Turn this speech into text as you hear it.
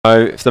So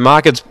if the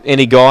market's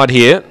any guide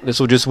here, this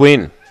will just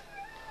win.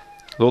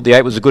 Thought the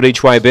 8 was a good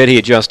each way bet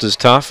here, just as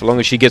tough, as long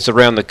as she gets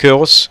around the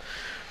course.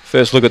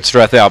 First look at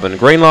Strathalbyn.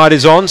 Green light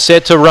is on,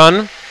 set to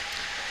run.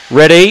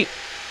 Ready.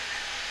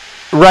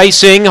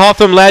 Racing.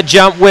 Hotham Lad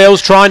jump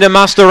wheels, trying to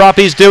muster up.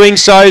 He's doing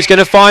so. He's going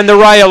to find the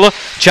rail.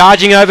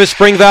 Charging over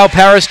Springvale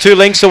Paris, 2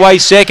 lengths away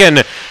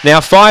second. Now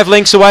 5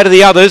 lengths away to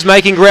the others.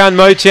 Making ground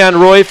Motown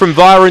Roy from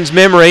Byron's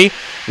Memory.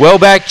 Well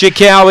back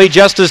Jacowie,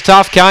 just as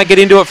tough. Can't get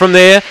into it from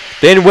there.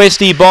 Then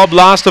Westy Bob.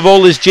 Last of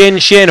all is Jen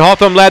Shen.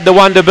 Hotham Lad the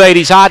one to beat.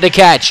 He's hard to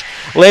catch.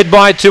 Led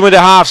by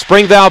 2.5.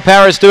 Springvale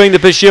Paris doing the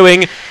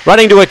pursuing.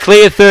 Running to a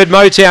clear third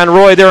Motown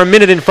Roy. They're a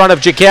minute in front of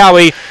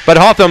Jacowie. But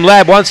Hotham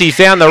Lad, once he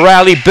found the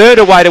rail, he bird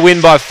away to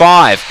win by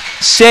 5.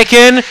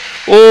 Second,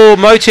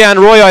 Motown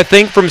Roy, I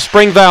think, from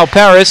Springvale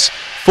Paris.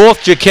 Fourth,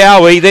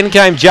 Jacowie. Then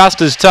came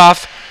Just As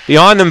Tough.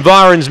 Behind them,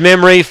 Byron's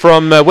Memory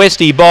from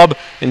Westy Bob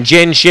and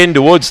Jen Shen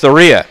towards the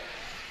rear.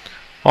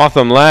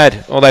 Hotham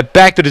Lad, they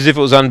backed it as if it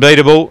was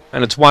unbeatable,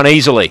 and it's won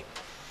easily.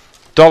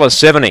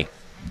 $1.70.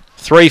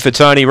 3 for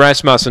Tony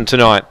Rasmussen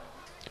tonight.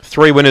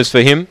 3 winners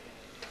for him.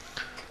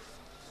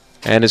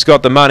 And it's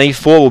got the money.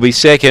 4 will be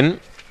second.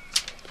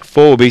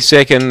 4 will be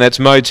second. That's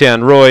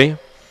Motown Roy.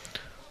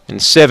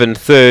 And 7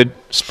 third,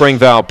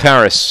 Springvale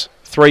Paris.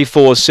 3,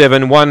 4,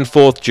 7, 1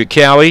 fourth,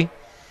 Jacowie.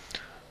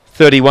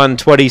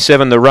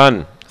 31.27 the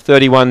run.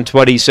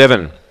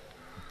 31.27.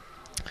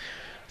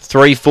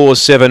 3, 4,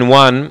 7,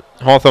 1.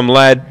 Hotham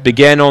Lad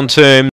began on terms.